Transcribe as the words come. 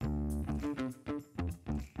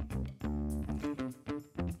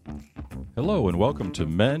Hello and welcome to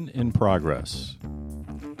Men in Progress,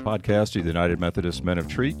 podcast of the United Methodist Men of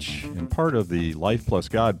Trietsch and part of the Life Plus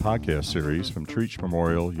God podcast series from Trietsch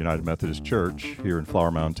Memorial United Methodist Church here in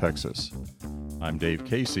Flower Mound, Texas. I'm Dave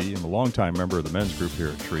Casey. I'm a longtime member of the men's group here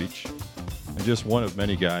at Trietsch and just one of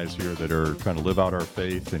many guys here that are trying to live out our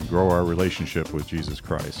faith and grow our relationship with Jesus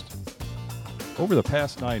Christ. Over the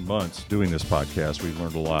past 9 months doing this podcast, we've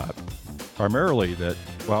learned a lot. Primarily that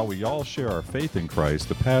while we all share our faith in Christ,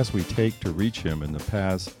 the paths we take to reach Him and the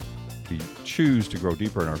paths we choose to grow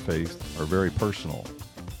deeper in our faith are very personal.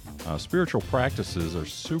 Spiritual practices are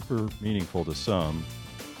super meaningful to some,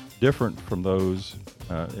 different from those,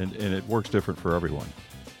 and it works different for everyone.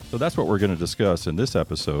 So that's what we're going to discuss in this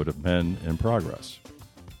episode of Men in Progress.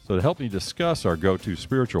 So to help me discuss our go-to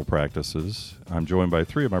spiritual practices, I'm joined by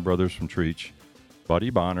three of my brothers from Trietsch, Buddy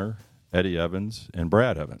Bonner, Eddie Evans, and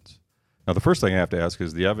Brad Evans. Now, the first thing I have to ask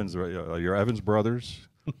is the Evans, your Evans brothers,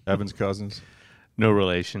 Evans cousins? No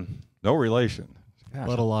relation. No relation. Gosh.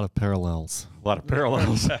 But a lot of parallels. A lot of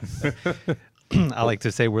parallels. I like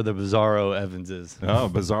to say we're the Bizarro Evanses.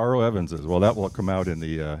 Oh, Bizarro Evanses. Well, that will come out in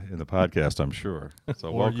the podcast, I'm sure. So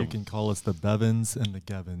or welcome. You can call us the Bevins and the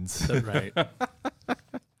Gevins. That's right.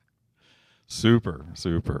 Super.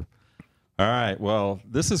 All right. Well,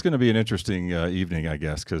 this is going to be an interesting evening, I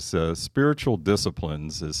guess, because spiritual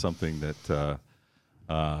disciplines is something that,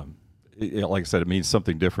 like I said, it means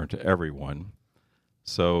something different to everyone.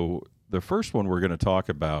 So the first one we're going to talk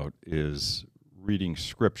about is reading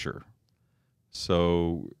Scripture.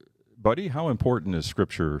 So, Buddy, how important is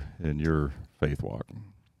Scripture in your faith walk?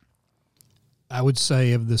 I would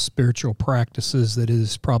say of the spiritual practices that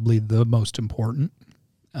is probably the most important.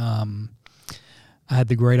 I had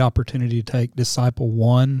the great opportunity to take Disciple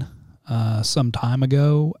 1 some time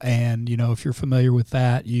ago, and if you're familiar with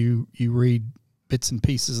that, you read bits and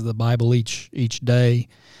pieces of the Bible each day,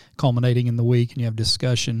 culminating in the week, and you have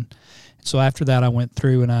discussion. So after that, I went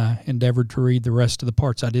through and I endeavored to read the rest of the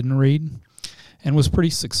parts I didn't read, and was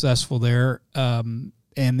pretty successful there. And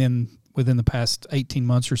then within the past 18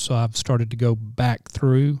 months or so, I've started to go back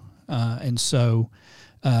through, and so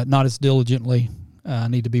not as diligently. I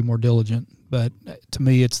need to be more diligent. But to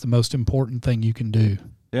me, it's the most important thing you can do.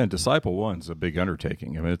 Yeah, and Disciple 1's a big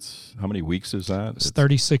undertaking. I mean, it's how many weeks is that? It's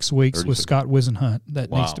 36 weeks 36. with Scott Wisenhunt. That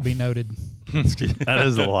Wow. needs to be noted. That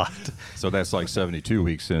is a lot. So that's like 72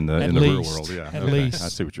 weeks in the At real least. world. Yeah, At okay. least. I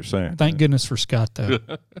see what you're saying. Thank goodness for Scott, though.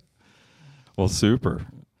 Well, super.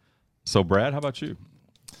 So, Brad, how about you?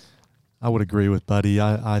 I would agree with Buddy.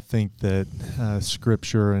 I think that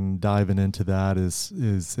Scripture and diving into that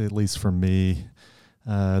is at least for me,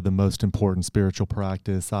 the most important spiritual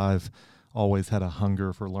practice. I've always had a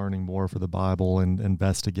hunger for learning more for the Bible and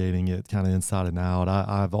investigating it kind of inside and out.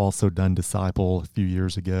 I've also done Disciple a few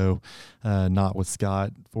years ago, not with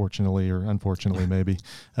Scott, fortunately or unfortunately maybe,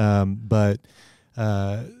 but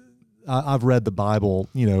I've read the Bible,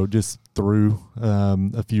 just through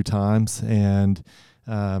a few times, and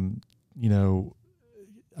I'm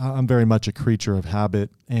very much a creature of habit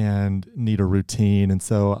and need a routine, and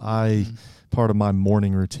so part of my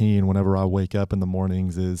morning routine whenever I wake up in the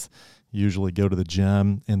mornings is usually go to the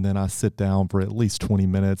gym, and then I sit down for at least 20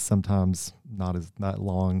 minutes, sometimes not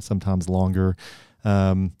long, sometimes longer,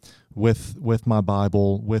 with my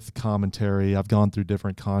Bible, with commentary. I've gone through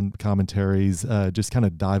different commentaries, just kind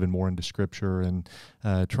of diving more into Scripture and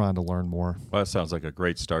trying to learn more. Well, that sounds like a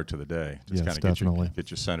great start to the day. Just Yes, kind of definitely.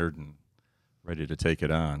 get you centered and ready to take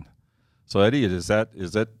it on. So, Eddie, is that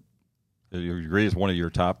you agree is one of your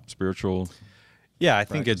top spiritual? Yeah, I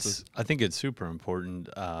think practices? it's super important,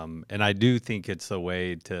 and I do think it's a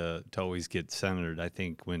way to always get centered. I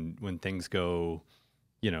think when things go,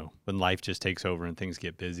 when life just takes over and things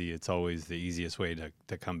get busy, it's always the easiest way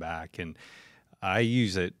to come back. And I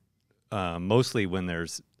use it mostly when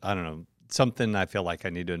there's, something I feel like I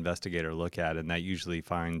need to investigate or look at, and that usually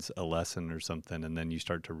finds a lesson or something, and then you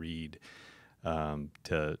start to read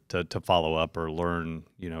to follow up or learn,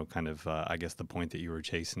 I guess the point that you were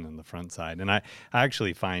chasing on the front side. And I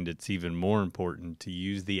actually find it's even more important to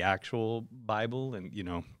use the actual Bible and,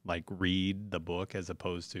 like read the book, as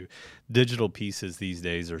opposed to digital pieces these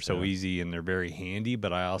days are so easy and they're very handy,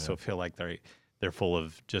 but I also feel like they're full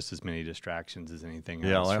of just as many distractions as anything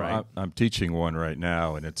else, right? I'm teaching one right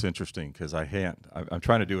now, and it's interesting because I'm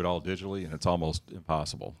trying to do it all digitally, and it's almost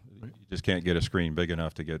impossible. You just can't get a screen big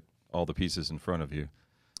enough to get all the pieces in front of you.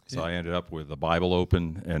 So I ended up with the Bible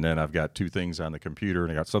open, and then I've got two things on the computer,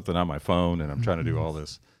 and I got something on my phone, and I'm trying to do all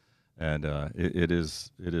this. And it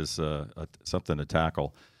is something to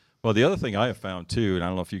tackle. Well, the other thing I have found too, and I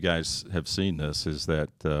don't know if you guys have seen this, is that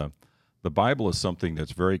the Bible is something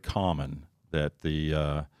that's very common. That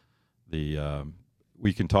the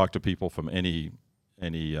we can talk to people from any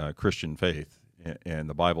Christian faith, and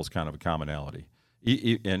the Bible's kind of a commonality.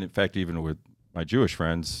 And in fact, even with my Jewish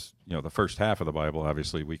friends, the first half of the Bible,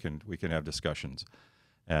 obviously, we can have discussions.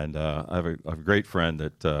 And I have a great friend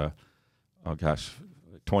that,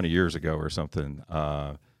 20 years ago or something,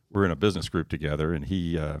 we're in a business group together, and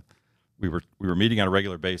we were meeting on a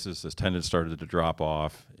regular basis. His attendance started to drop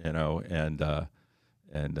off, and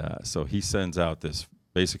so he sends out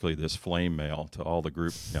this flame mail to all the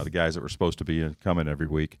group, the guys that were supposed to be coming every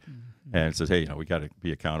week, and it says, hey, we got to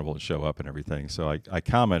be accountable and show up and everything. So I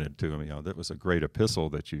commented to him, that was a great epistle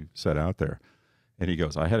that you set out there. And he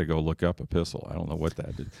goes, I had to go look up epistle. I don't know what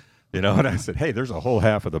that did. And I said, hey, there's a whole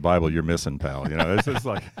half of the Bible you're missing, pal. It's just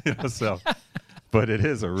like, so, but it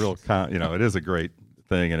is a real, it is a great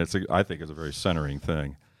thing. And I think it's a very centering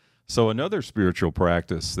thing. So another spiritual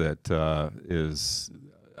practice that is,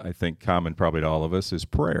 I think, common probably to all of us is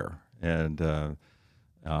prayer. And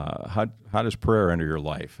how does prayer enter your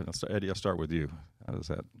life? And Eddie, I'll start with you. How does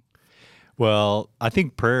that? Well, I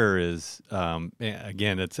think prayer is,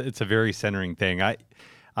 again, it's a very centering thing. I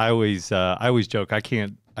always joke I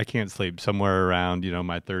can't sleep somewhere around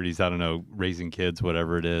my 30s. I don't know, raising kids,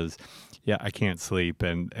 whatever it is. Yeah, I can't sleep,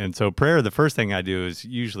 and so prayer. The first thing I do is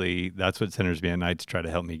usually that's what centers me at night to try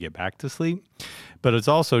to help me get back to sleep. But it's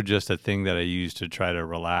also just a thing that I use to try to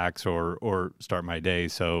relax or start my day.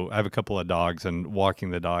 So I have a couple of dogs, and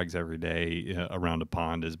walking the dogs every day around a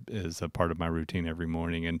pond is a part of my routine every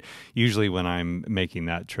morning. And usually when I'm making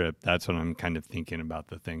that trip, that's when I'm kind of thinking about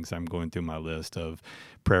the things. I'm going through my list of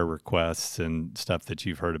prayer requests and stuff that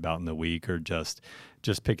you've heard about in the week, or just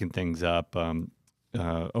picking things up.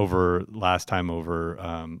 Over Lent,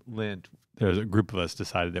 there's a group of us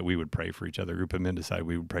decided that we would pray for each other. A group of men decided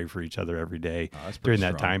we would pray for each other every day during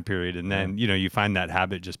that time period. And then, you find that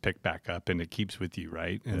habit just pick back up, and it keeps with you,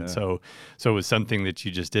 right? And so it was something that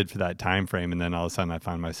you just did for that time frame, and then all of a sudden I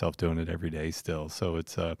find myself doing it every day still. So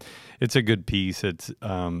it's a good piece. It's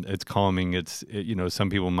calming. It's some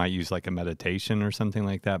people might use like a meditation or something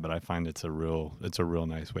like that, but I find it's a real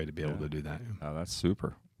nice way to be able to do that. Oh, that's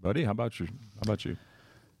super. Buddy, how about you?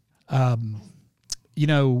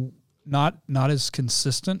 Not as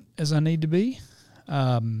consistent as I need to be.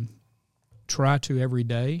 Try to every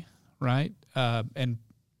day, right? And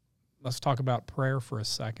let's talk about prayer for a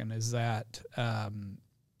second. Is that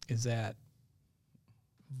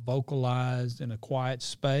vocalized in a quiet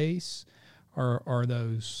space, or are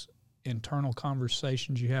those internal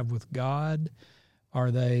conversations you have with God? Are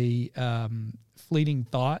they fleeting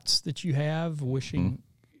thoughts that you have, wishing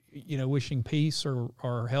peace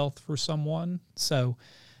or health for someone? So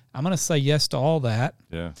I'm going to say yes to all that.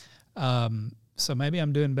 Yeah. So maybe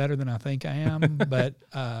I'm doing better than I think I am, but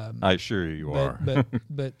I assure you are.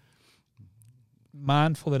 but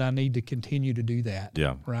mindful that I need to continue to do that.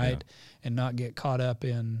 Yeah. Right. Yeah. And not get caught up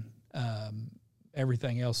in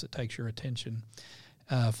everything else that takes your attention.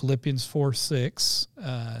 Philippians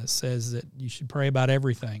 4:6 says that you should pray about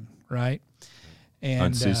everything, right? And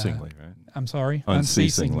unceasingly, right? I'm sorry?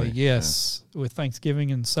 Unceasingly, yes. Yeah. With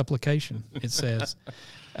thanksgiving and supplication, it says.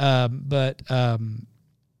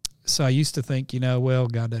 So I used to think,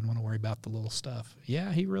 God doesn't want to worry about the little stuff.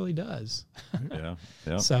 Yeah, he really does. Yeah.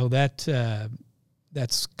 So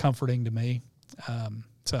that's comforting to me.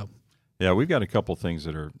 Yeah, we've got a couple things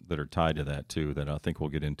that are tied to that too that I think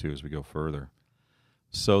we'll get into as we go further.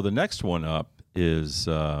 So the next one up is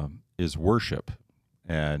worship,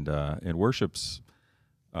 and worship's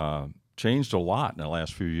changed a lot in the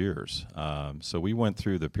last few years. So we went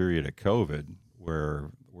through the period of COVID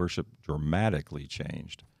where worship dramatically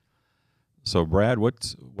changed. So Brad,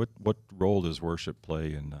 what role does worship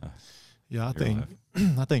play in? I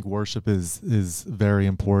think worship is very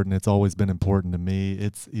important. It's always been important to me.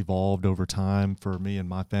 It's evolved over time for me and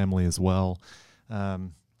my family as well.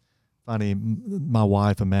 Funny, my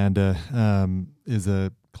wife Amanda is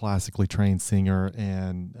a classically trained singer,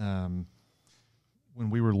 and when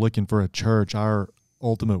we were looking for a church, our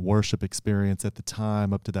ultimate worship experience at the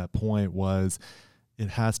time up to that point was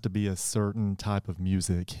it has to be a certain type of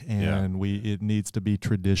music, and it needs to be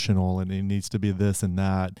traditional, and it needs to be this and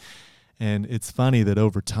that. And it's funny that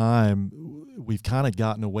over time we've kind of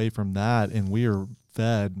gotten away from that, and we are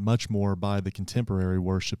fed much more by the contemporary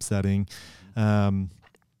worship setting.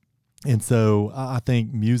 And so I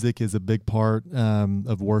think music is a big part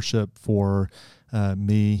of worship for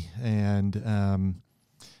me. And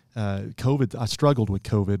COVID, I struggled with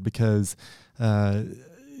COVID because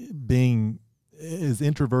being as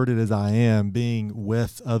introverted as I am, being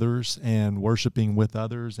with others and worshiping with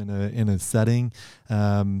others in a setting,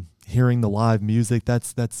 hearing the live music,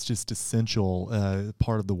 that's just essential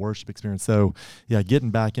part of the worship experience. So yeah,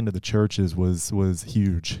 getting back into the churches was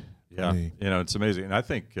huge. Yeah, it's amazing. And I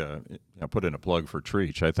think, put in a plug for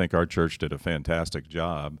Treach. I think our church did a fantastic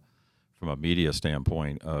job from a media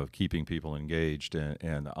standpoint of keeping people engaged,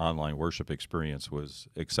 and the online worship experience was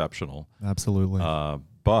exceptional. Absolutely.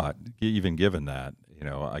 But even given that,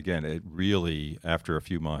 again, it really, after a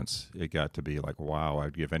few months, it got to be like, wow,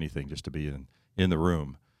 I'd give anything just to be in the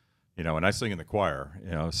room, and I sing in the choir,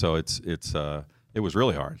 so it was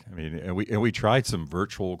really hard. I mean, and we tried some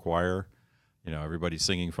virtual choir, everybody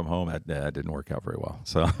singing from home. That didn't work out very well.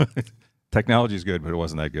 So technology is good, but it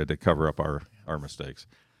wasn't that good to cover up our mistakes.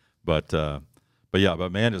 But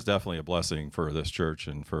man is definitely a blessing for this church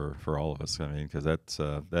and for all of us. I mean, because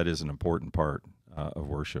that is an important part of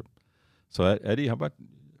worship. So Eddie, how do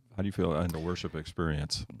you feel in the worship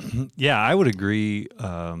experience? Yeah, I would agree.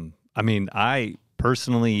 I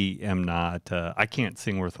personally am not. I can't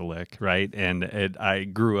sing worth a lick, right? And I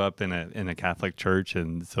grew up in a Catholic church,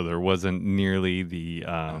 and so there wasn't nearly the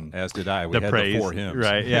as did I. We had praise, the 4 hymns,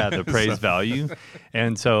 right? Yeah, the praise value.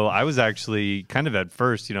 And so I was actually kind of at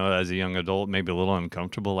first, as a young adult, maybe a little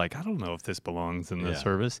uncomfortable. Like, I don't know if this belongs in the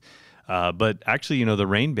service. But actually, the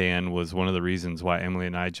Rain Band was one of the reasons why Emily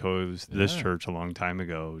and I chose this church a long time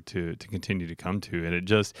ago to continue to come to.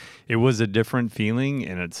 And it was a different feeling,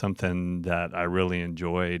 and it's something that I really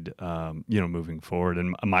enjoyed, moving forward.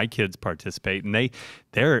 And my kids participate, and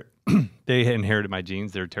they're they inherited my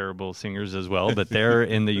genes. They're terrible singers as well, but they're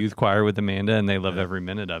in the youth choir with Amanda, and they love every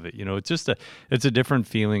minute of it. It's just it's a different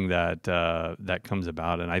feeling that comes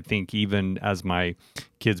about. And I think even as my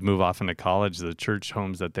kids move off into college, the church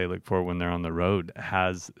homes that they look for when they're on the road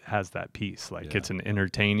has that piece. Like it's an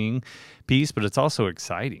entertaining piece, but it's also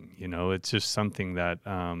exciting. It's just something that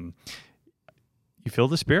you feel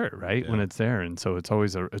the spirit, right, when it's there, and so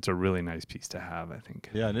it's a really nice piece to have, I think.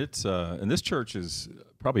 Yeah, and it's and this church is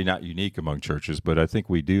probably not unique among churches, but I think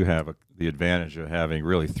we do have the advantage of having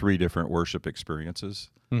really 3 different worship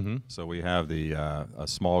experiences. Mm-hmm. So we have the a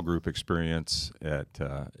small group experience at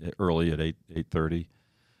early at 8:30,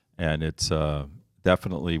 and it's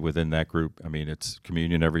definitely within that group. I mean, it's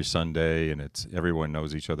communion every Sunday, and everyone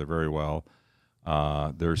knows each other very well.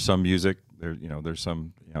 There's some music. There's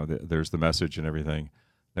some, there's the message and everything.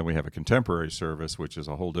 Then we have a contemporary service, which is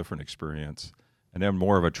a whole different experience, and then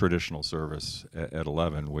more of a traditional service at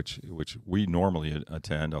 11, which we normally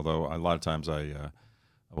attend. Although a lot of times I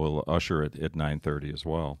will usher at 9:30 as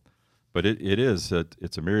well. But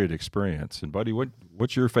it's a myriad experience. And Buddy,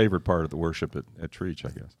 what's your favorite part of the worship at Treach, I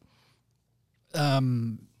guess?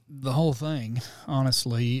 The whole thing,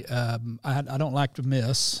 honestly. I don't like to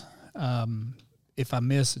miss. If I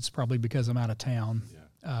miss, it's probably because I'm out of town.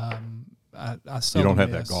 Yeah. I you don't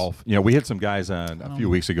have that golf. We had some guys on a few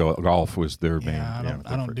weeks ago. Golf was their main.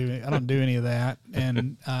 I don't do any of that.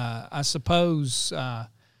 And I suppose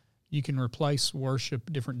you can replace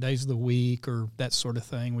worship different days of the week or that sort of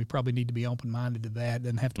thing. We probably need to be open minded to that. It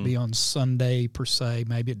doesn't have to be on Sunday per se.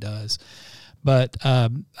 Maybe it does, but I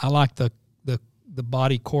like the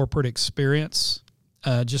body corporate experience.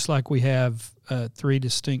 Just like we have 3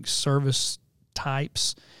 distinct service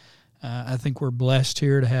types. I think we're blessed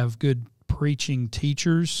here to have good preaching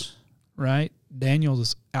teachers, right? Daniel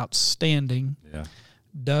is outstanding. Yeah.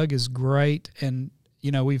 Doug is great. And,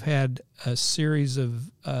 we've had a series of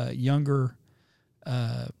younger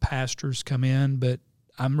pastors come in, but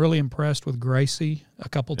I'm really impressed with Gracie a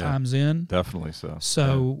couple times in. Definitely so.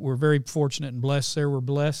 So we're very fortunate and blessed there. We're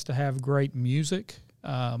blessed to have great music.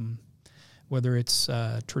 Whether it's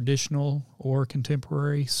traditional or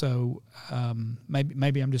contemporary. So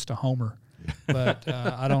maybe I'm just a homer, but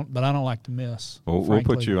I don't like to miss. Well, we'll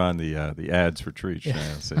put you on the ads for Treach.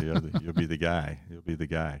 Yeah. So you'll be the guy. You'll be the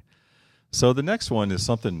guy. So the next one is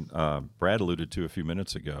something Brad alluded to a few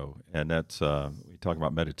minutes ago, and that's we talk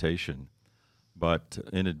about meditation. But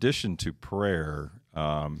in addition to prayer,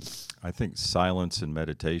 I think silence and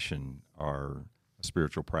meditation are a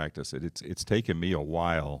spiritual practice. It's taken me a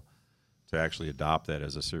while to actually adopt that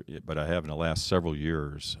but I have in the last several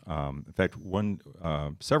years. In fact,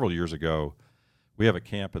 several years ago, we have a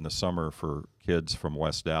camp in the summer for kids from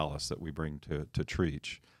West Dallas that we bring to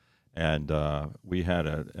Treach, and we had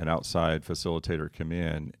an outside facilitator come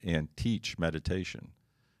in and teach meditation,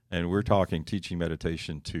 and we're talking teaching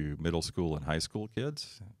meditation to middle school and high school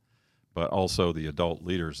kids, but also the adult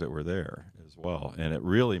leaders that were there as well, and it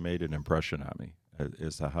really made an impression on me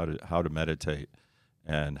as to how to meditate.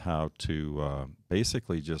 And how to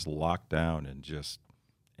basically just lock down and just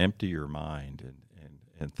empty your mind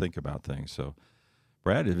and think about things. So,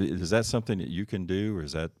 Brad, is that something that you can do, or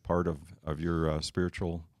is that part of your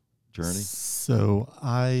spiritual journey? So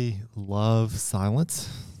I love silence,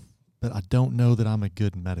 but I don't know that I'm a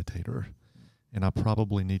good meditator, and I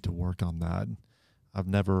probably need to work on that. I've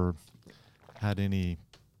never had any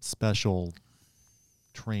special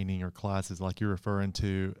training or classes like you're referring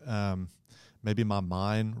to. Maybe my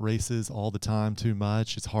mind races all the time too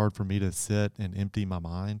much. It's hard for me to sit and empty my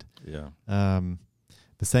mind. Yeah.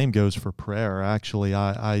 The same goes for prayer. Actually,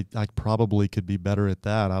 I probably could be better at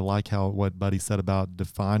that. I like what Buddy said about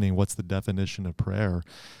defining what's the definition of prayer.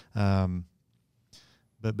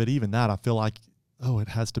 But even that, I feel like, it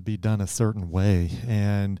has to be done a certain way,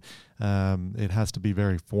 and it has to be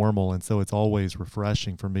very formal. And so it's always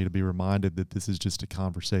refreshing for me to be reminded that this is just a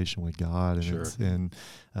conversation with God, and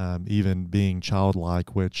Sure. Even being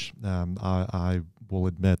childlike, which I will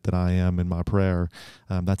admit that I am in my prayer.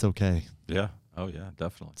 That's okay. Yeah. Oh, yeah,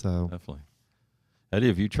 definitely. So Definitely. Eddie,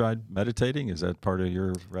 have you tried meditating? Is that part of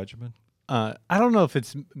your regimen? I don't know if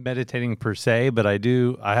it's meditating per se, but I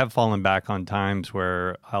have fallen back on times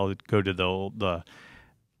where I'll go to the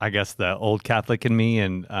old Catholic in me,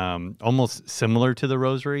 and almost similar to the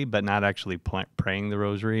rosary, but not actually praying the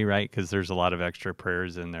rosary, right? Because there's a lot of extra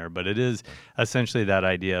prayers in there. But it is essentially that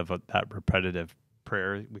idea of that repetitive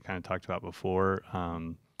prayer we kind of talked about before.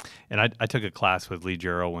 And I took a class with Lee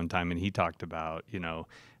Jarrell one time, and he talked about,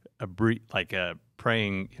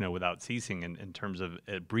 praying, without ceasing in terms of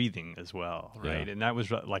breathing as well, right? Yeah. And that was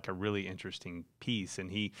like a really interesting piece. And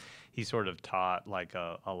he sort of taught like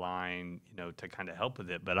a line, to kind of help with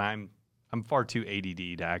it. But I'm far too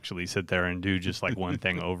ADD to actually sit there and do just like one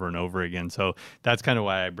thing over and over again. So that's kind of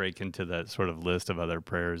why I break into that sort of list of other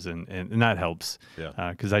prayers, and that helps.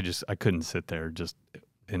 Yeah. Because I couldn't sit there just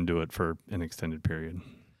and do it for an extended period.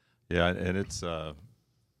 Yeah, and it's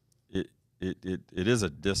it is a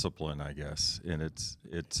discipline, I guess, and it's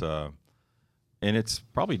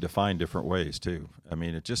probably defined different ways too. I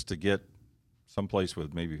mean, it just to get someplace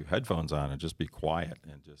with maybe headphones on and just be quiet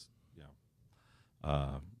and just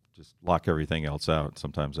just lock everything else out.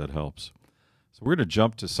 Sometimes that helps. So we're going to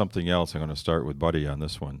jump to something else. I'm going to start with Buddy on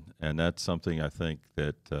this one, and that's something I think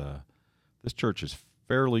that this church is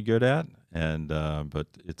fairly good at, and but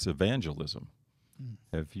it's evangelism.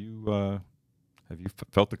 Have you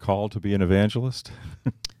felt the call to be an evangelist,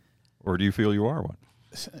 or do you feel you are one?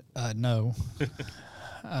 No.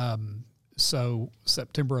 So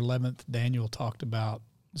September 11th, Daniel talked about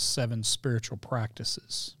 7 spiritual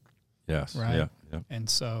practices. Yes. Right. Yeah. And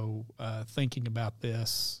so thinking about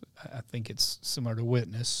this, I think it's similar to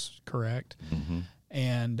witness, correct? Mm-hmm.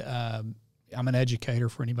 And I'm an educator,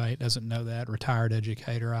 for anybody that doesn't know that, retired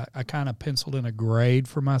educator. I kind of penciled in a grade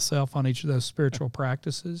for myself on each of those spiritual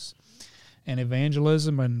practices. And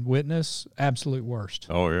evangelism and witness, absolute worst.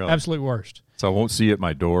 Oh, yeah. Absolute worst. So I won't see you at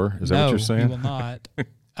my door. Is that what you're saying? No, you will not.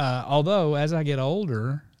 Although, as I get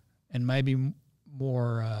older and maybe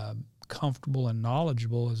more comfortable and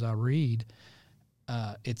knowledgeable as I read,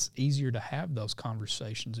 it's easier to have those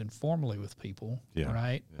conversations informally with people,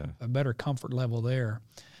 right? Yeah. A better comfort level there.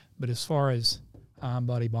 But as far as I'm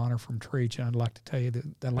Buddy Bonner from Treach, and I'd like to tell you that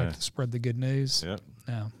I'd like to spread the good news. Yeah.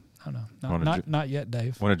 No, not yet,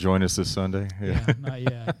 Dave. Want to join us this Sunday? Yeah, not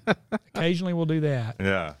yet. Occasionally we'll do that.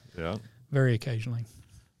 Yeah. Very occasionally.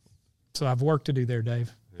 So I've work to do there,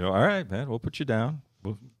 Dave. All right, man. We'll put you down.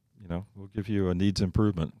 We'll give you a needs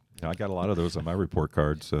improvement. I got a lot of those on my report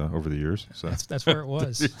cards over the years. So that's where it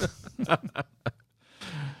was.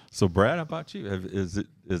 So, Brad, how about you? Is it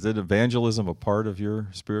evangelism a part of your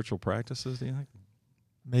spiritual practices, do you think?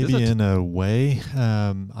 Maybe in a way.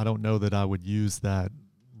 I don't know that I would use that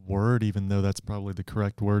word, even though that's probably the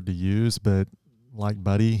correct word to use. But like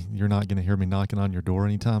Buddy, you're not going to hear me knocking on your door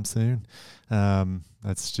anytime soon.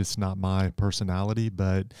 That's just not my personality.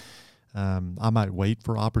 But I might wait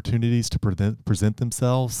for opportunities to present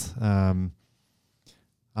themselves. I'm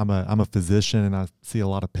a physician, and I see a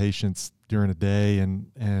lot of patients during a day,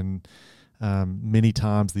 and many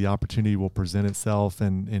times the opportunity will present itself,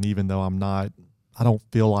 and even though I don't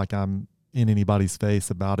feel like I'm in anybody's face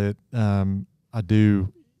about it, I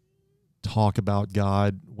do talk about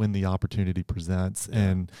God when the opportunity presents,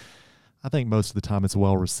 and I think most of the time it's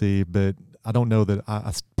well received, but I don't know that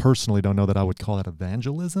I personally don't know that I would call that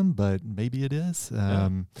evangelism, but maybe it is.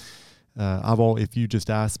 If you just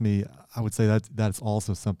asked me, I would say that's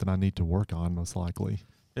also something I need to work on, most likely.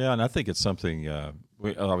 Yeah, and I think it's something. I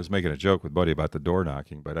was making a joke with Buddy about the door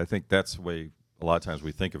knocking, but I think that's the way a lot of times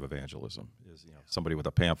we think of evangelism is somebody with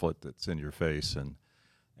a pamphlet that's in your face, and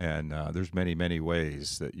there's many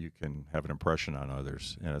ways that you can have an impression on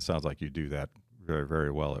others, and it sounds like you do that very,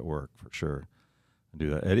 very well at work for sure. Do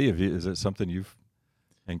that, Eddie. Is it something you've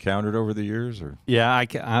encountered over the years, or? Yeah,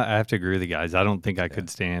 I have to agree with the guys. I don't think I could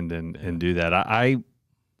stand and do that. I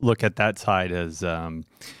look at that side as,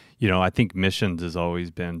 I think missions has always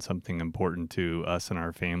been something important to us and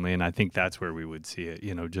our family, and I think that's where we would see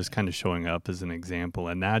it. Just kind of showing up as an example,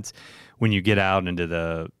 and that's when you get out into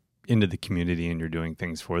the community and you're doing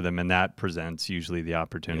things for them, and that presents usually the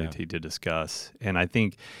opportunity to discuss. And I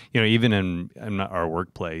think, even in our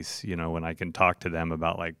workplace, when I can talk to them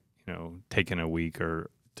about taking a week or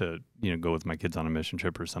to go with my kids on a mission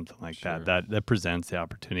trip or something like that presents the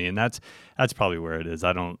opportunity, and that's probably where it is.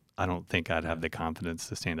 I don't think I'd have the confidence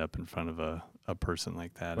to stand up in front of a person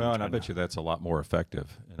like that. Well, and I bet you that's a lot more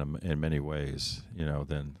effective in many ways,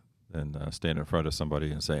 than standing in front of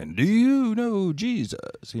somebody and saying, "Do you know Jesus?"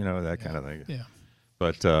 That kind of thing. Yeah.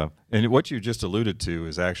 But and what you just alluded to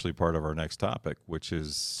is actually part of our next topic, which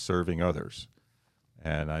is serving others.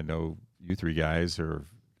 And I know you three guys are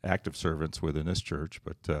active servants within this church,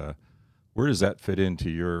 but where does that fit into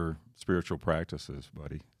your spiritual practices,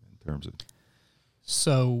 buddy, in terms of?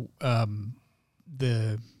 So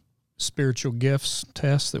the spiritual gifts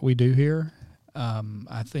test that we do here,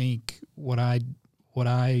 I think what I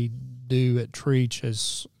do at Treach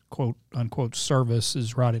as quote unquote service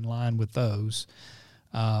is right in line with those.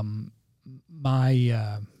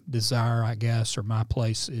 My desire, I guess, or my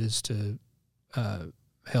place is to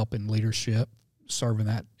help in leadership, serve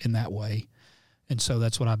in that way. And so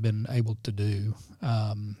that's what I've been able to do.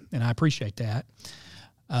 And I appreciate that.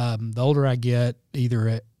 The older I get,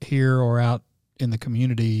 either here or out in the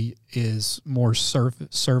community, is more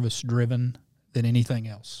service driven than anything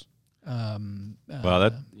else.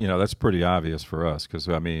 Well, that's pretty obvious for us, because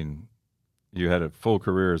you had a full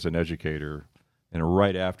career as an educator, and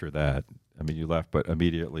right after that, you left, but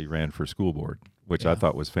immediately ran for school board, which I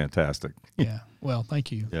thought was fantastic. Yeah. Well,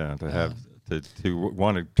 thank you. Yeah, to have to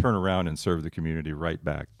want to turn around and serve the community right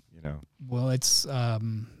back. Well, it's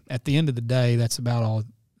at the end of the day, that's about all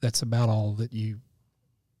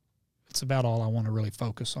I want to really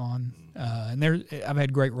focus on. And I've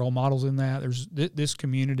had great role models in that. There's this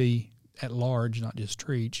community at large, not just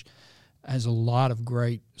Treach, has a lot of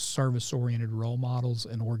great service-oriented role models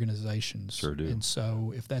and organizations. Sure do. And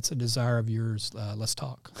so if that's a desire of yours, let's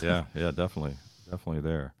talk. Yeah, definitely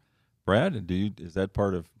there. Brad, is that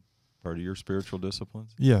part of your spiritual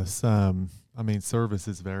disciplines? Yes. Service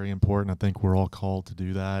is very important. I think we're all called to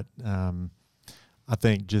do that. I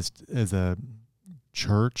think just as a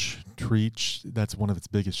church, Treach, that's one of its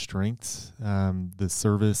biggest strengths. The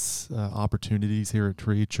service opportunities here at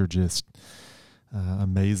Treach are just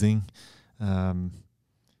amazing. I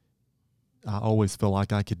always feel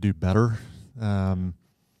like I could do better.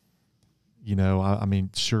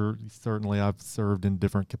 Sure, certainly I've served in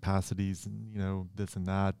different capacities and, this and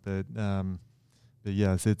that, but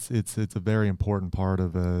yes, it's a very important part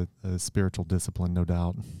of a spiritual discipline, no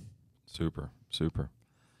doubt. Super.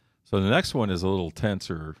 So the next one is a little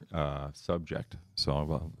tenser subject,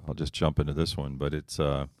 so I'll just jump into this one, but it's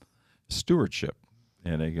stewardship.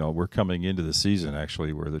 And we're coming into the season,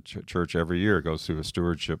 actually, where the church every year goes through a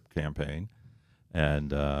stewardship campaign.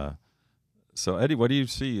 And so, Eddie, what do you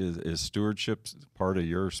see is stewardship part of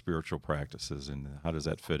your spiritual practices, and how does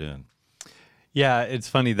that fit in? Yeah, it's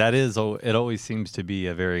funny. It always seems to be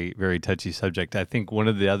a very, very touchy subject. I think one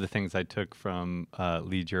of the other things I took from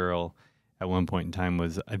Lee Jarrell at one point in time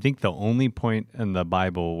was, I think the only point in the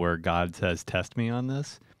Bible where God says, "Test me on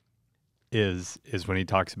this," is when he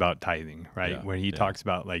talks about tithing, right? Yeah, when he talks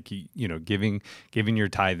about giving your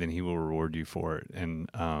tithe, and he will reward you for it. And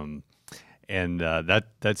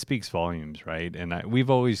that speaks volumes, right? And we've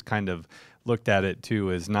always kind of looked at it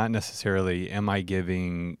too as not necessarily, am I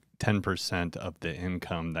giving 10% of the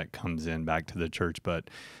income that comes in back to the church, but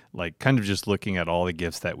kind of just looking at all the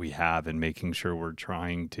gifts that we have and making sure we're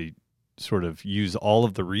trying to sort of use all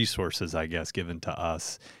of the resources, I guess, given to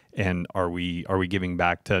us. And are we giving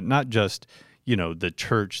back to not just the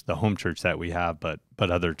church, the home church that we have, but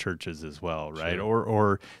other churches as well, right? Sure.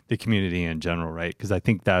 Or the community in general, right? Because I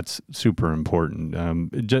think that's super important.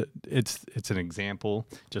 It's an example,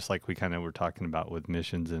 just like we kind of were talking about with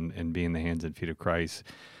missions and being the hands and feet of Christ.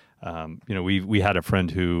 We had a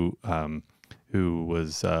friend who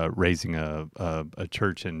was raising a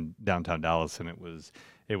church in downtown Dallas, and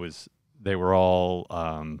they were all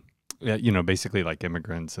basically like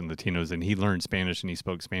immigrants and Latinos, and he learned Spanish and he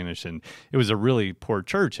spoke Spanish, and it was a really poor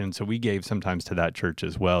church. And so we gave sometimes to that church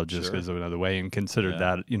as well, just as another way, and considered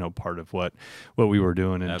that, part of what we were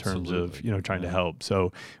doing in terms of, trying to help.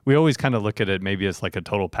 So we always kind of look at it maybe as like a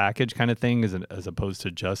total package kind of thing as opposed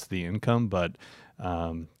to just the income. But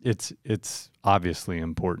it's obviously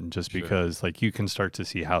important just because like you can start to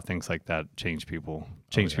see how things like that change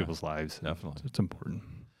people's lives. Definitely. It's important.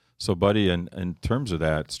 So, Buddy, in terms of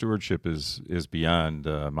that, stewardship is beyond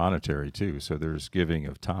monetary too. So there's giving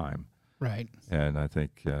of time, Right. and I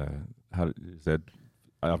think how is that?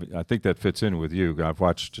 I think that fits in with you. I've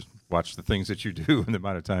watched the things that you do and the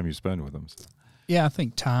amount of time you spend with them. So. Yeah, I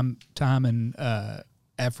think time and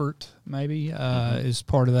effort maybe is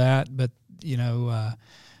part of that, but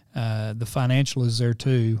the financial is there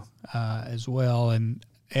too as well. And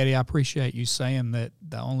Eddie, I appreciate you saying that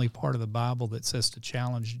the only part of the Bible that says to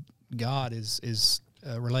challenge God is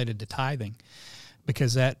related to tithing,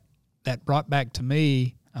 because that brought back to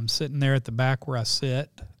me. I'm sitting there at the back where I sit.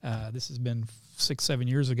 This has been 6-7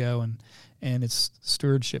 years ago, and it's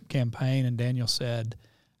stewardship campaign. And Daniel said,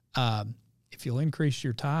 if you'll increase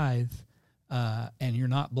your tithe and you're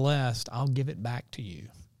not blessed, I'll give it back to you.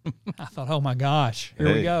 I thought, oh my gosh,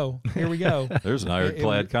 here we go. There's an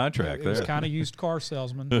ironclad contract there. It was kind of used car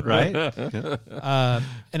salesman, right?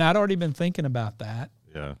 And I'd already been thinking about that.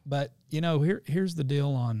 Yeah. But here's the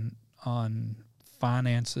deal on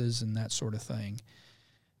finances and that sort of thing.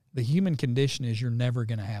 The human condition is you're never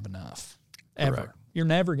going to have enough, ever. Correct. You're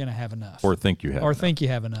never going to have enough, or think you have,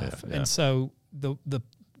 enough. Yeah. And so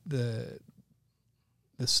the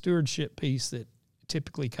stewardship piece that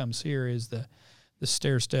typically comes here is the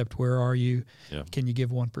stair-stepped, where are you? Yeah. Can you give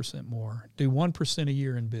 1% more? Do 1% a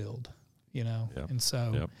year and build, And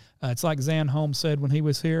so it's like Zan Holmes said when he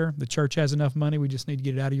was here, the church has enough money, we just need to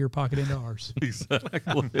get it out of your pocket into ours.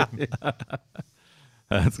 Exactly.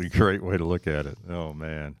 That's a great way to look at it. Oh,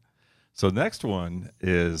 man. So next one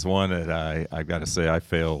is one that I've got to say I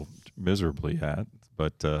failed miserably at,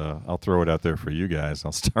 but I'll throw it out there for you guys.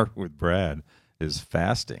 I'll start with Brad, is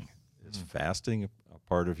fasting. Is fasting a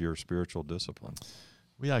part of your spiritual discipline?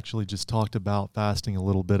 We actually just talked about fasting a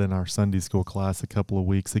little bit in our Sunday school class a couple of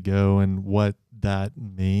weeks ago and what that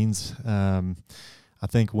means. I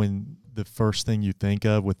think when the first thing you think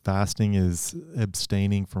of with fasting is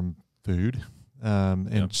abstaining from food,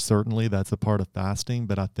 and certainly that's a part of fasting,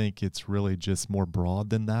 but I think it's really just more broad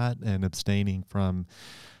than that, and abstaining from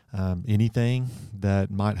anything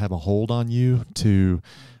that might have a hold on you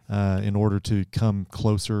in order to come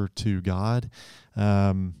closer to God.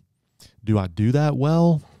 Do I do that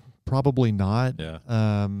well? Probably not. Yeah.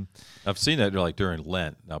 I've seen that like during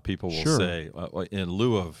Lent. Now people will say, in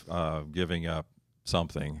lieu of giving up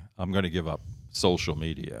something, I'm going to give up social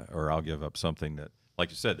media, or I'll give up something that, like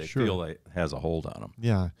you said, they feel like has a hold on them.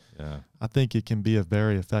 Yeah. Yeah. I think it can be a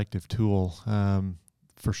very effective tool,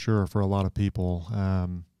 for sure, for a lot of people.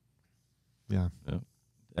 Yeah.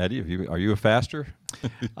 Eddie, are you a faster?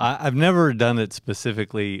 I've never done it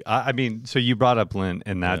specifically. I mean, so you brought up Lent,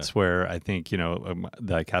 and that's where I think,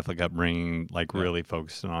 the Catholic upbringing really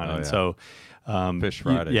focused on. So Fish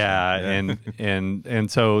Friday.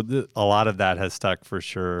 And so a lot of that has stuck for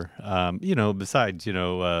sure. Besides,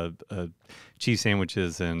 cheese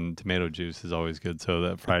sandwiches and tomato juice is always good, so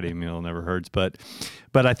that Friday meal never hurts. But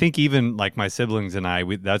I think even like my siblings and I,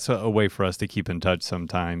 that's a way for us to keep in touch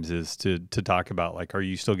sometimes, is to talk about, like, are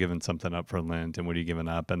you still giving something up for Lent, and what are you giving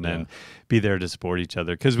up, and then be there to support each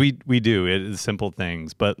other, because we do it is simple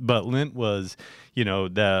things. But Lent was,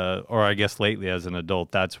 or I guess lately as an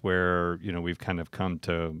adult, that's where we've kind of come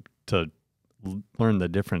to learn the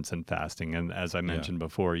difference in fasting. And as I mentioned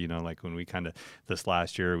before, like when we this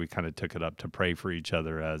last year, we kind of took it up to pray for each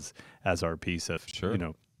other as our piece of,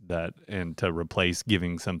 that, and to replace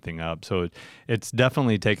giving something up. So it's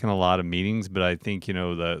definitely taken a lot of meetings, but I think,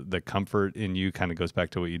 the comfort in you kind of goes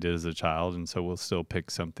back to what you did as a child. And so we'll still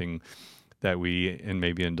pick something that we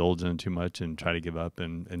maybe indulge in too much and try to give up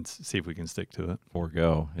and see if we can stick to it.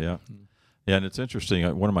 Forego. Yeah. Yeah. And it's interesting.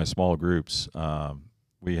 One of my small groups,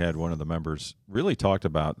 we had one of the members really talked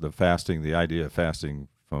about the idea of fasting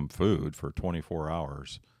from food for 24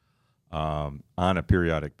 hours on a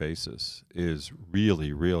periodic basis is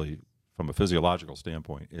really, really, from a physiological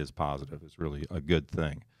standpoint, is positive. It's really a good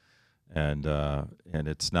thing. And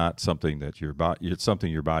it's not something that it's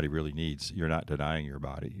something your body really needs. You're not denying your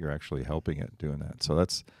body. You're actually helping it doing that. So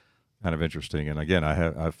that's kind of interesting. And again,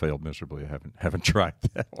 I've failed miserably. I haven't tried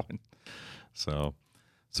that one. So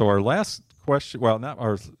our last question,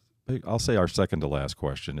 I'll say our second to last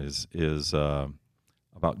question is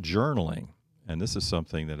about journaling. And this is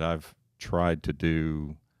something that I've tried to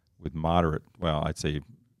do with moderate, well, I'd say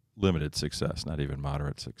limited success, not even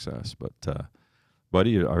moderate success. But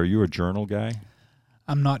buddy, are you a journal guy?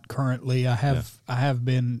 I'm not currently. I have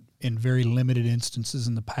been in very limited instances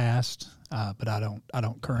in the past, but I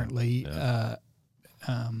don't currently. Yeah.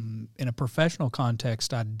 In a professional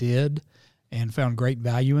context, I did and found great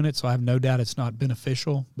value in it. So I have no doubt it's not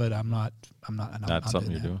beneficial, but I'm not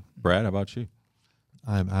Something you're doing. Brad, how about you?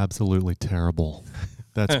 I'm absolutely terrible.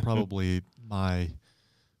 That's probably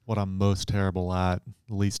what I'm most terrible at,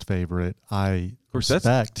 least favorite. I Of course,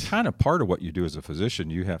 respect. that's kind of part of what you do as a physician.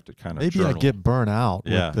 You have to kind of Maybe journal. I get burnt out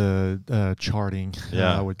Yeah. with the charting,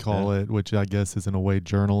 Yeah, I would call it, which I guess is in a way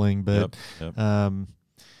journaling. But Yep.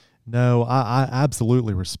 no, I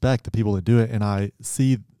absolutely respect the people that do it, and I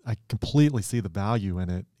completely see the value in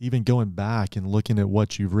it. Even going back and looking at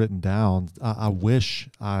what you've written down, I wish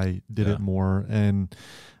I did Yeah. it more. And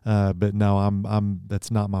but no,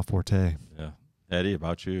 that's not my forte. Yeah. Eddie,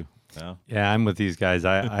 about you? Yeah. Yeah, I'm with these guys.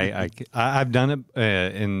 I've done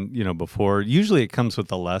it before. Usually it comes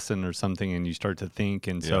with a lesson or something, and you start to think,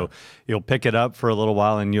 and so you'll pick it up for a little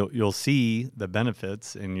while, and you'll see the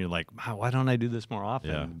benefits, and you're like, wow, why don't I do this more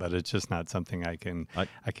often? Yeah. But it's just not something I can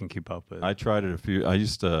keep up with. I tried it I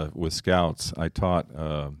used to, with Scouts, I taught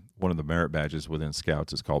one of the merit badges within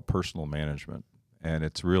Scouts is called personal management, and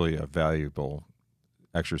it's really a valuable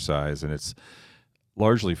exercise, and it's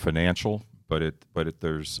largely financial. But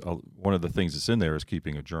there's one of the things that's in there is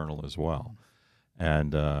keeping a journal as well.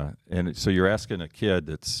 And so you're asking a kid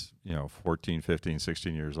that's 14, 15,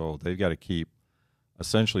 16 years old, they've got to keep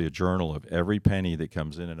essentially a journal of every penny that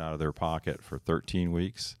comes in and out of their pocket for 13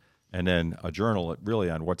 weeks, and then a journal really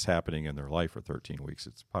on what's happening in their life for 13 weeks.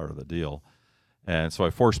 It's part of the deal. And so I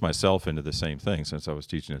forced myself into the same thing since I was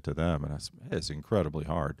teaching it to them, and it's incredibly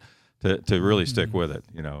hard to really stick with it,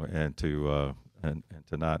 and to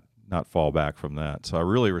not fall back from that. So I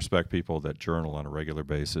really respect people that journal on a regular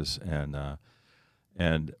basis. And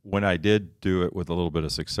when I did do it with a little bit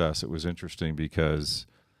of success, it was interesting because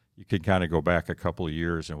you could kind of go back a couple of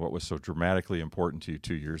years, and what was so dramatically important to you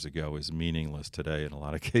 2 years ago is meaningless today in a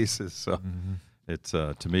lot of cases. So it's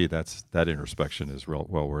to me, that introspection is well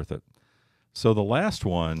worth it. So the last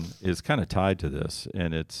one is kind of tied to this,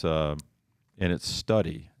 and it's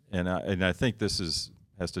study. And I think this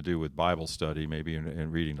has to do with Bible study, maybe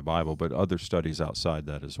in reading the Bible, but other studies outside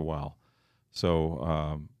that as well.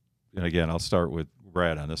 So, and again, I'll start with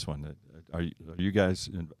Brad on this one. Are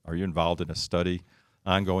you involved in a study,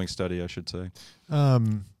 ongoing study, I should say? I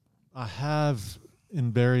have at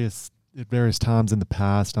various times in the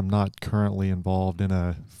past. I'm not currently involved in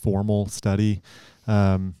a formal study.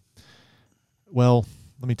 Well,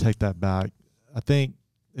 let me take that back. I think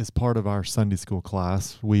as part of our Sunday school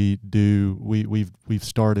class, we've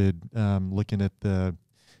started looking at the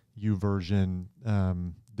YouVersion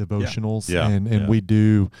devotionals, and we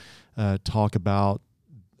do talk about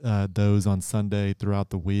those on Sunday throughout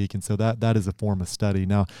the week, and so that is a form of study.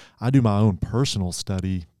 Now, I do my own personal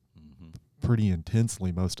study pretty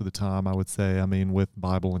intensely most of the time, I would say. I mean, with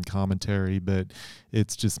Bible and commentary, but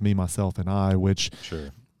it's just me, myself, and I, which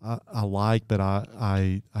Sure. I like, but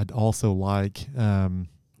I'd also like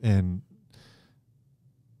and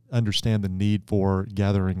understand the need for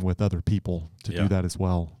gathering with other people to do that as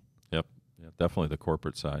well. Yep. Yeah, definitely the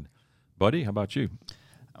corporate side. Buddy, how about you?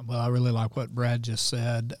 Well, I really like what Brad just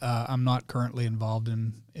said. I'm not currently involved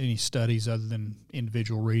in any studies other than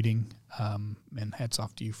individual reading, and hats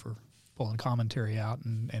off to you for pulling commentary out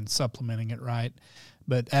and supplementing it right.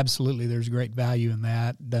 But absolutely, there's great value in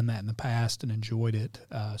that. Done that in the past and enjoyed it.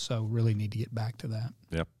 So really need to get back to that.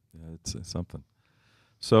 Yep. Yeah, it's something.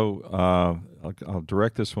 So I'll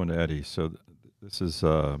direct this one to Eddie. So this is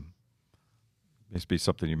must be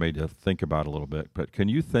something you may think about a little bit. But can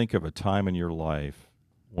you think of a time in your life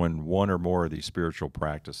when one or more of these spiritual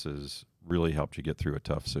practices really helped you get through a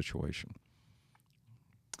tough situation?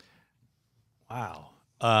 Wow.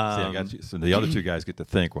 See, I got you. So the other two guys get to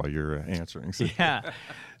think while you're answering. So. Yeah.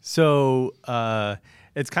 So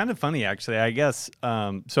it's kind of funny, actually. I guess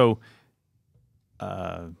not too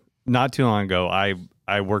long ago,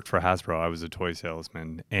 I worked for Hasbro. I was a toy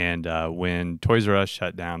salesman, and when Toys R Us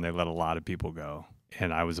shut down, they let a lot of people go,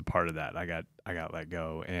 and I was a part of that. I got let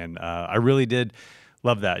go, and I really did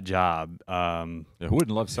love that job. Who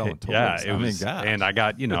wouldn't love selling toys? Yeah, gosh. And I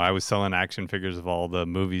got I was selling action figures of all the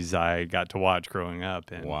movies I got to watch growing up.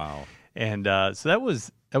 And, wow. And so that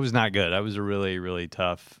was not good. That was a really, really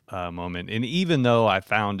tough moment. And even though I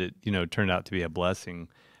found it, turned out to be a blessing.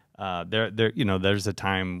 There's a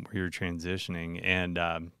time where you're transitioning,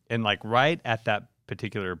 and like right at that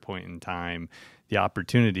particular point in time, the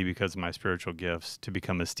opportunity, because of my spiritual gifts, to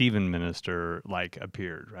become a Stephen minister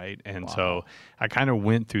appeared, right? And so I kind of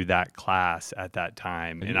went through that class at that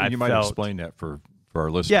time, and you might explain that for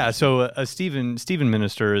our listeners. Yeah, so a Stephen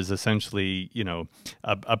minister is essentially,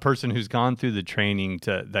 a person who's gone through the training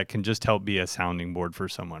that can just help be a sounding board for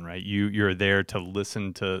someone, right? You're there to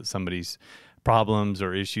listen to somebody's problems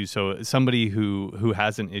or issues. So somebody who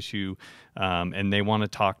has an issue and they want to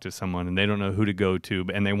talk to someone and they don't know who to go to,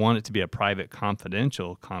 and they want it to be a private,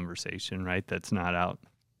 confidential conversation, right? That's not out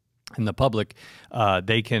in the public,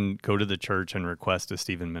 they can go to the church and request a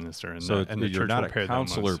Stephen minister, and so the you're church not will pair a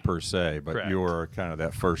counselor them per se, but Correct. you're kind of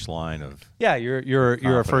that first line of you're a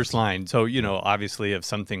confidence. first line. So obviously, if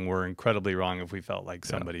something were incredibly wrong, if we felt like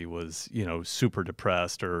somebody was super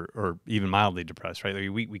depressed or even mildly depressed, right?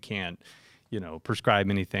 We can't prescribe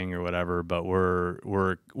anything or whatever, but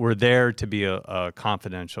we're there to be a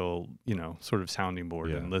confidential, sort of sounding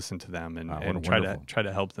board and listen to them and try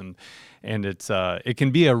to help them. And it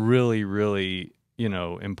can be a really, really,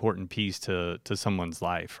 important piece to someone's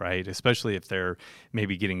life, right? Especially if they're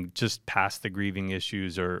maybe getting just past the grieving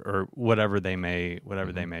issues or whatever they may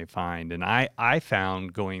find. And I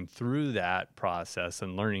found going through that process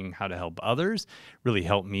and learning how to help others really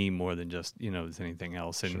helped me more than just, as anything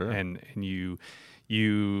else. And, Sure. and you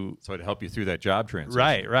so to help you through that job transition.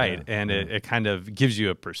 Right. Yeah. And it kind of gives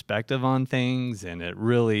you a perspective on things, and it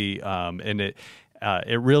really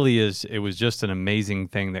it was just an amazing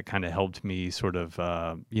thing that kind of helped me sort of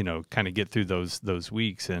kind of get through those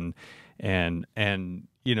weeks and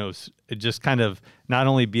it just kind of not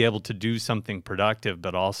only be able to do something productive,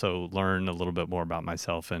 but also learn a little bit more about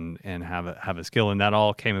myself and have a skill. And that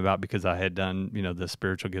all came about because I had done the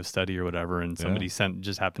spiritual gift study or whatever, and somebody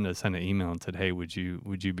just happened to send an email and said, "Hey, would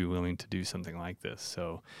you be willing to do something like this?"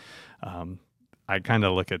 So I kind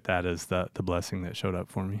of look at that as the blessing that showed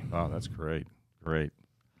up for me. Oh, that's great. Great.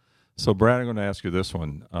 So, Brad, I'm going to ask you this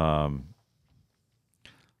one.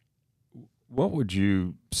 What would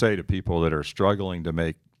you say to people that are struggling to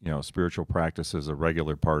make, spiritual practices a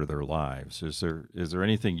regular part of their lives? Is there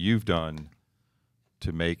anything you've done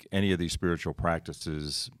to make any of these spiritual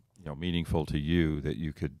practices, meaningful to you that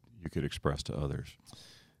you could express to others?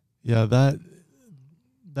 Yeah,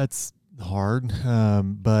 that's hard,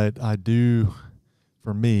 but I do.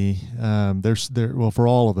 For me, for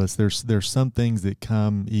all of us, there's some things that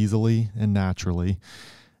come easily and naturally,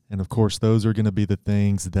 and of course, those are going to be the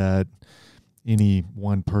things that any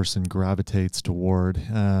one person gravitates toward.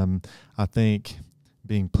 I think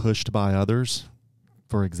being pushed by others,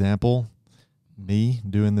 for example, me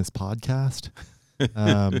doing this podcast.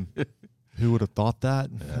 Who would have thought that?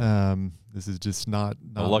 Yeah. This is just not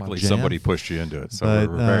well, luckily, my jam. somebody pushed you into it, so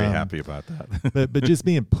we're very happy about that. but just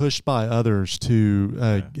being pushed by others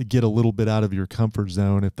to get a little bit out of your comfort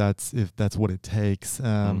zone, if that's what it takes.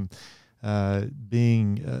 Having a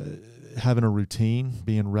routine,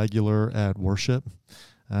 being regular at worship.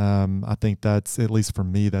 I think that's, at least for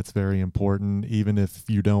me, that's very important. Even if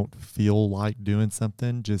you don't feel like doing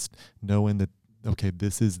something, just knowing that, okay,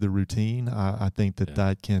 this is the routine. I think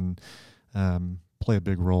that can play a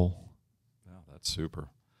big role. Super.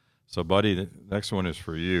 So, buddy, the next one is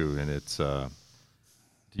for you, and it's, do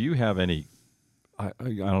you have any, I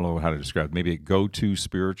don't know how to describe it, maybe a go-to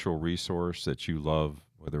spiritual resource that you love,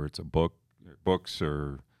 whether it's a books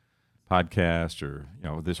or podcast, or,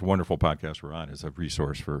 this wonderful podcast we're on is a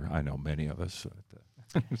resource for, I know, many of us.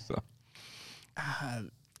 So. I'm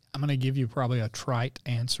going to give you probably a trite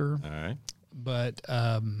answer. All right. But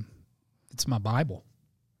it's my Bible.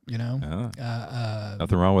 Nothing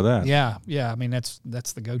wrong with that. Yeah. I mean, that's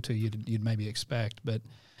the go-to you'd maybe expect, but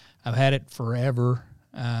I've had it forever.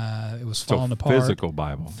 It was falling apart. Physical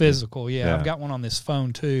Bible. Physical, yeah. I've got one on this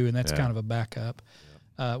phone too, and that's kind of a backup,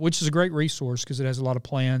 which is a great resource because it has a lot of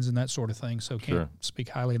plans and that sort of thing. So can't speak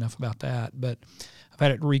highly enough about that. But I've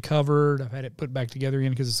had it recovered. I've had it put back together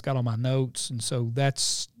again because it's got all my notes, and so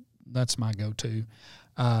that's my go-to.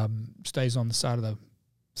 Stays on the side of the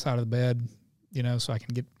bed. So I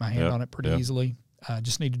can get my hand on it pretty easily.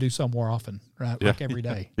 Just need to do so more often, right? Yeah. Like every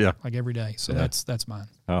day. Yeah. Like every day. So that's mine.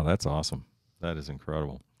 Oh, that's awesome. That is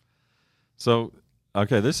incredible. So,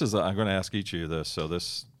 okay, I'm going to ask each of you this. So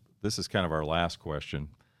this is kind of our last question.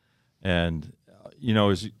 And,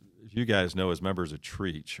 as you guys know, as members of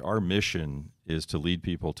Treach, our mission is to lead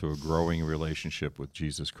people to a growing relationship with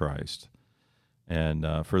Jesus Christ.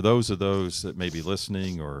 And for those that may be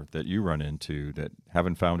listening or that you run into that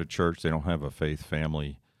haven't found a church, they don't have a faith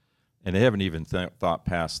family, and they haven't even thought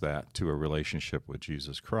past that to a relationship with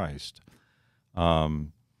Jesus Christ,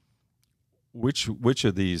 which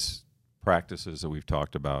of these practices that we've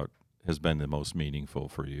talked about has been the most meaningful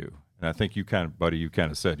for you? And I think you kind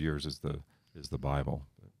of said yours is the Bible.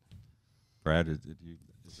 Brad, is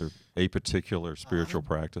there a particular spiritual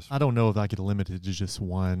practice? I don't know if I could limit it to just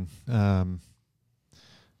one. I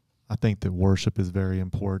think that worship is very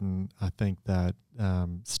important. I think that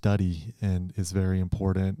study is very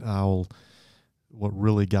important. What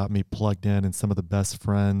really got me plugged in and some of the best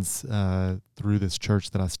friends through this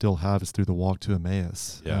church that I still have is through the Walk to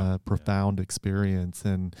Emmaus. Profound experience.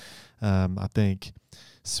 And I think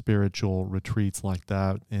spiritual retreats like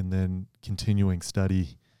that and then continuing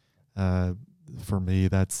study, for me,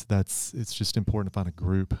 it's just important to find a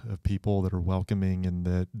group of people that are welcoming and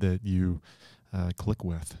that you click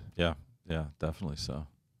with. Yeah, definitely so.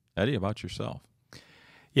 Eddie, about yourself?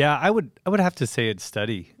 Yeah, I would have to say it's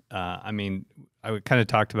study. I mean, I kind of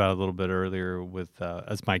talked about it a little bit earlier with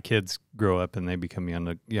as my kids grow up and they become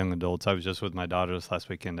young adults. I was just with my daughter this last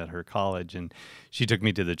weekend at her college, and she took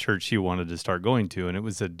me to the church she wanted to start going to, and it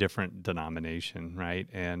was a different denomination, right?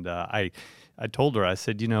 And I told her, I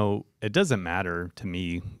said, it doesn't matter to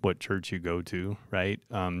me what church you go to, right?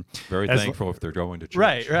 Very thankful if they're going to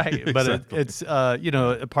church. Right. But Exactly. it's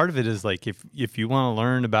a part of it is like if you want to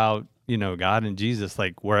learn about God and Jesus,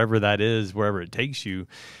 like wherever that is, wherever it takes you,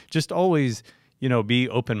 just always, be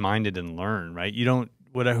open-minded and learn, right? You don't,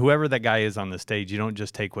 whoever that guy is on the stage, you don't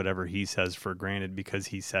just take whatever he says for granted because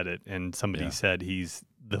he said it and somebody said he's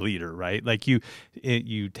the leader, right? Like you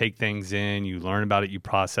take things in, you learn about it, you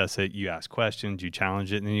process it, you ask questions, you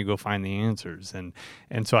challenge it, and then you go find the answers. And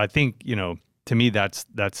so I think, to me, that's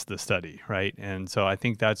the study, right? And so I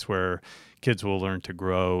think that's where kids will learn to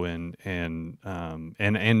grow, and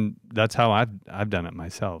that's how I've done it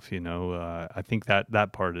myself. I think that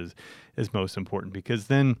part is most important, because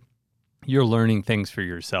then you're learning things for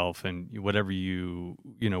yourself, and whatever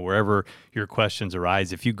wherever your questions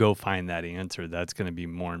arise, if you go find that answer, that's going to be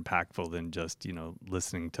more impactful than just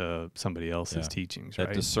listening to somebody else's teachings. That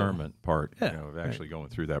right? discernment part, of actually going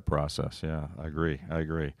through that process. Yeah, I agree.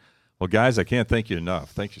 Well, guys, I can't thank you enough.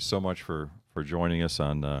 Thank you so much for joining us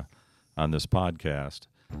on this podcast.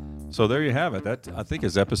 So there you have it. That, I think,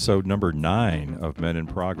 is episode number 9 of Men in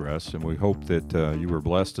Progress, and we hope that you were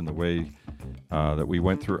blessed in the way that we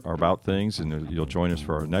went through about things, and you'll join us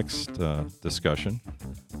for our next discussion.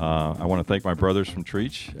 I want to thank my brothers from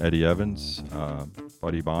Treach, Eddie Evans,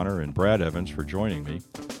 Buddy Bonner, and Brad Evans for joining me,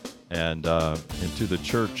 and to the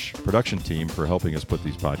church production team for helping us put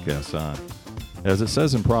these podcasts on. As it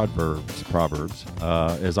says in Proverbs,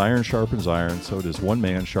 as iron sharpens iron, so does one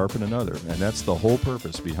man sharpen another. And that's the whole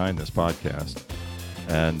purpose behind this podcast.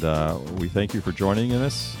 And we thank you for joining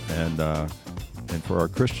us, and for our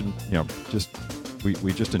Christian,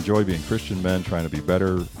 we just enjoy being Christian men, trying to be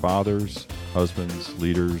better fathers, husbands,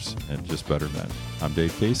 leaders, and just better men. I'm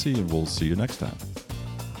Dave Casey, and we'll see you next time.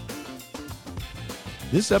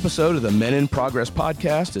 This episode of the Men in Progress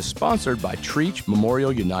podcast is sponsored by Treach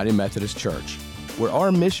Memorial United Methodist Church, where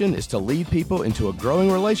our mission is to lead people into a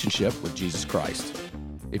growing relationship with Jesus Christ.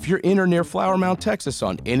 If you're in or near Flower Mound, Texas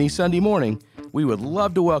on any Sunday morning, we would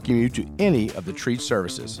love to welcome you to any of the Treach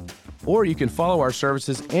services. Or you can follow our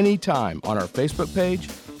services anytime on our Facebook page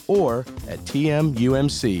or at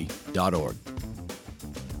tmumc.org.